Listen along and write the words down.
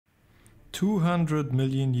200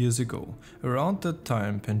 million years ago. Around that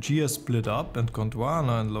time, Pangaea split up and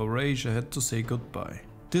Gondwana and Laurasia had to say goodbye.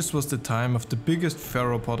 This was the time of the biggest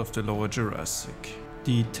theropod of the lower Jurassic,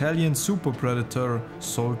 the Italian super predator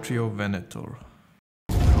Saltriovenator.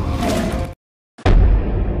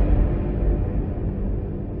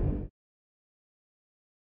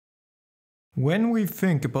 When we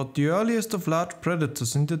think about the earliest of large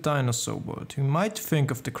predators in the dinosaur world, we might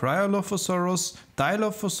think of the Cryolophosaurus,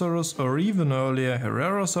 Dilophosaurus, or even earlier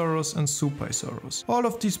Herrerasaurus and Supasaurus. All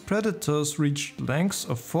of these predators reached lengths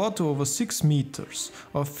of 4 to over 6 meters,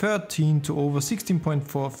 or 13 to over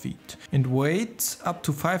 16.4 feet, and weights up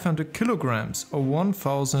to 500 kilograms or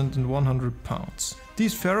 1,100 pounds.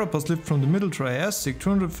 These theropods lived from the Middle Triassic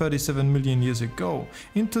 237 million years ago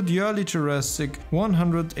into the early Jurassic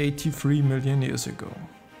 183 million years ago.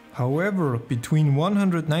 However, between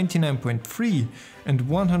 199.3 and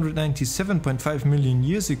 197.5 million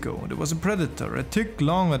years ago, there was a predator a tick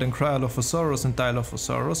longer than Cryolophosaurus and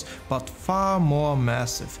Dilophosaurus, but far more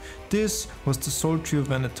massive. This was the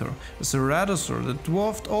Saltriovenator, a ceratosaur that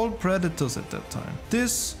dwarfed all predators at that time.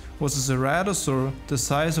 This was a ceratosaur the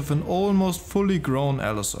size of an almost fully grown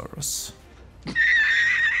Allosaurus.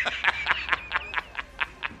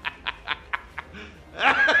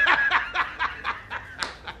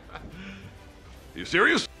 You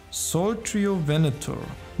serious? Saltriovenator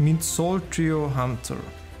means Saltrio hunter,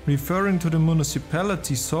 referring to the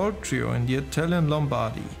municipality Saltrio in the Italian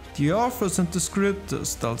Lombardy. The authors and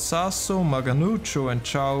descriptors Dal Sasso, Maganuccio and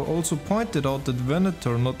Ciao also pointed out that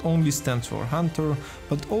Venator not only stands for hunter,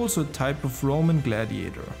 but also a type of Roman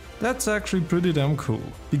gladiator. That's actually pretty damn cool.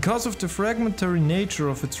 Because of the fragmentary nature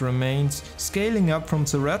of its remains, scaling up from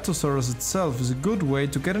Ceratosaurus itself is a good way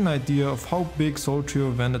to get an idea of how big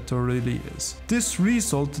Saltriovenator really is. This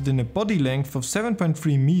resulted in a body length of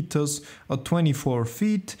 7.3 meters or 24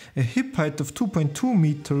 feet, a hip height of 2.2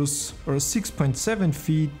 meters or 6.7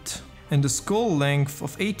 feet, and a skull length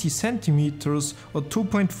of 80 centimeters or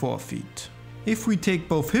 2.4 feet. If we take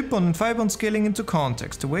both hip bone and thigh bone scaling into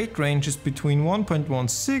context, the weight range is between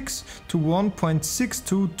 1.16 to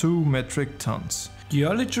 1.622 metric tons. The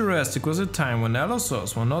early Jurassic was a time when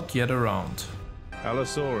Allosaurs were not yet around.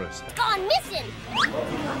 Allosaurus. Gone missing!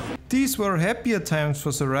 These were happier times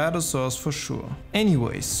for ceratosaurs for sure.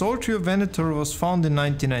 Anyways, Saltriovenator was found in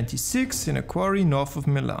 1996 in a quarry north of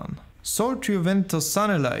Milan. Saltriovenator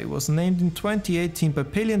Sanelai was named in 2018 by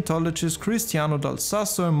paleontologist Cristiano Dal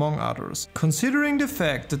Sasso among others. Considering the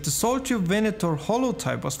fact that the Saltriovenator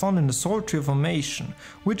holotype was found in the Saltrio Formation,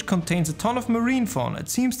 which contains a ton of marine fauna, it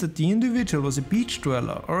seems that the individual was a beach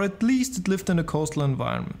dweller, or at least it lived in a coastal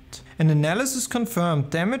environment. An analysis confirmed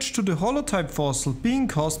damage to the holotype fossil being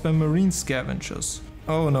caused by marine scavengers.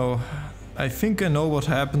 Oh no, I think I know what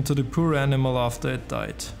happened to the poor animal after it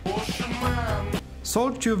died.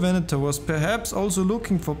 Saltriovenator was perhaps also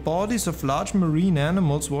looking for bodies of large marine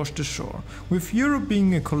animals washed ashore. With Europe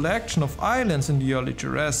being a collection of islands in the early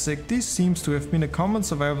Jurassic, this seems to have been a common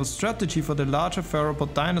survival strategy for the larger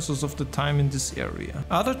theropod dinosaurs of the time in this area.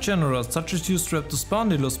 Other genera such as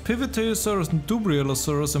Eustreptospondylus, Pitheterosaurus and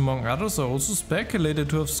Dubriolosaurus among others are also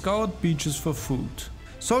speculated to have scoured beaches for food.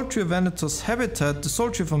 Saltriovenator's habitat, the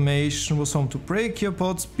Saltrio Formation, was home to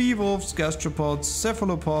brachiopods, bivalves, gastropods,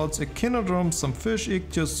 cephalopods, echinoderms, some fish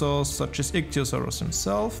ichthyosaurs such as Ichthyosaurus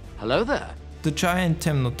himself. Hello there. The giant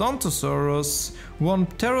Temnodontosaurus, one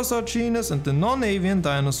pterosaur genus and the non-avian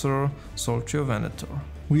dinosaur Saltriovenator.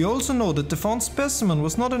 We also know that the found specimen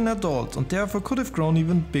was not an adult and therefore could have grown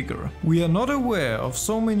even bigger. We are not aware of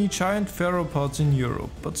so many giant theropods in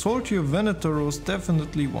Europe, but Saltriovenator was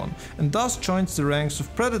definitely one, and thus joins the ranks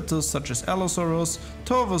of predators such as Allosaurus,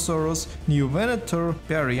 Torvosaurus, Neovenator,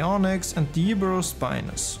 Baryonyx and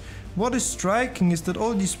Diiberospinus. What is striking is that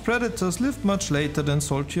all these predators lived much later than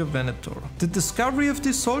Saltriovenator. The discovery of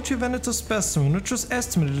this Saltriovenator specimen, which was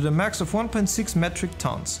estimated at a max of 1.6 metric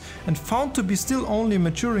tons and found to be still only a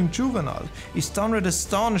maturing juvenile, is downright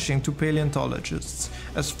astonishing to paleontologists,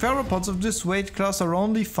 as theropods of this weight class are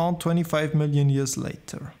only found 25 million years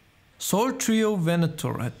later.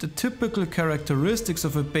 Saltriovenator had the typical characteristics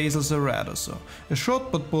of a basal ceratosaur, a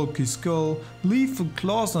short but bulky skull, lethal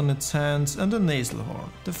claws on its hands and a nasal horn.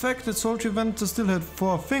 The fact that Saltriovenator still had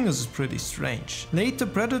 4 fingers is pretty strange. Later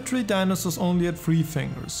predatory dinosaurs only had 3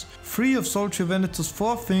 fingers. 3 of Saltriovenator's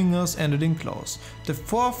 4 fingers ended in claws. The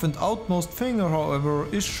 4th and outmost finger, however,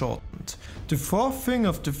 is shortened. The 4th finger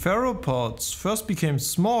of the theropods first became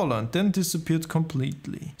smaller and then disappeared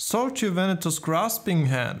completely. Saltriovenator's grasping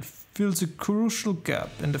hand fills a crucial gap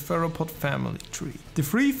in the theropod family tree. The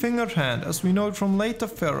three-fingered hand, as we know it from later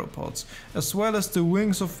theropods, as well as the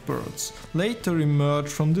wings of birds, later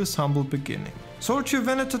emerged from this humble beginning.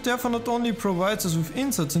 Saltriovenator therefore not only provides us with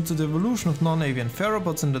insights into the evolution of non-avian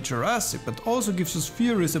theropods in the Jurassic, but also gives us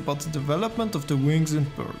theories about the development of the wings in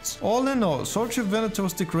birds. All in all, Saltriovenator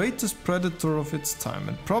was the greatest predator of its time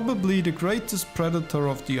and probably the greatest predator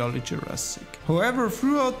of the early Jurassic. However,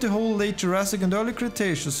 throughout the whole late Jurassic and early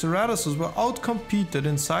Cretaceous, ceratosaurs were outcompeted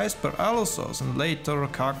in size by Allosaurs and later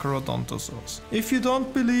Carcharodontosaurs. If you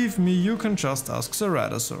don't believe me, you can just ask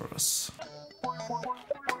Ceratosaurus.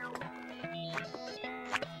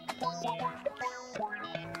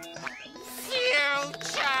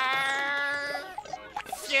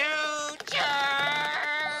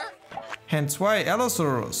 Hence why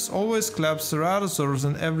Allosaurus always claps Ceratosaurus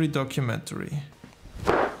in every documentary.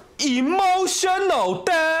 Emotional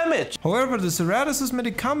damage! However, the Ceratosaurs made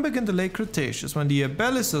a comeback in the late Cretaceous when the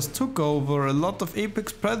Abelisaurs took over a lot of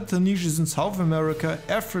apex predator niches in South America,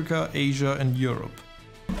 Africa, Asia and Europe.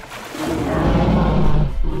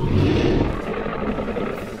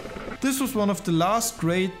 This was one of the last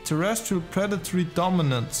great terrestrial predatory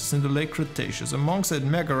dominances in the late Cretaceous alongside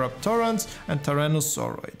Megaraptorans and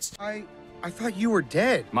Tyrannosauroids. I thought you were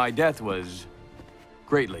dead. My death was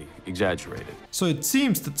greatly exaggerated. So it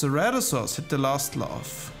seems that Ceratosaurs hit the last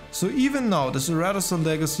laugh. So even now the Ceratosaur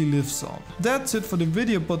legacy lives on. That's it for the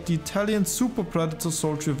video about the Italian super predator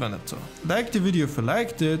Saltriovenator. Like the video if you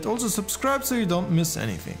liked it, also subscribe so you don't miss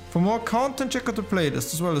anything. For more content check out the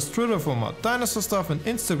playlist as well as Twitter for more dinosaur stuff and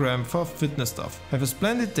Instagram for fitness stuff. Have a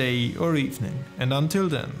splendid day or evening, and until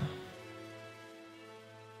then.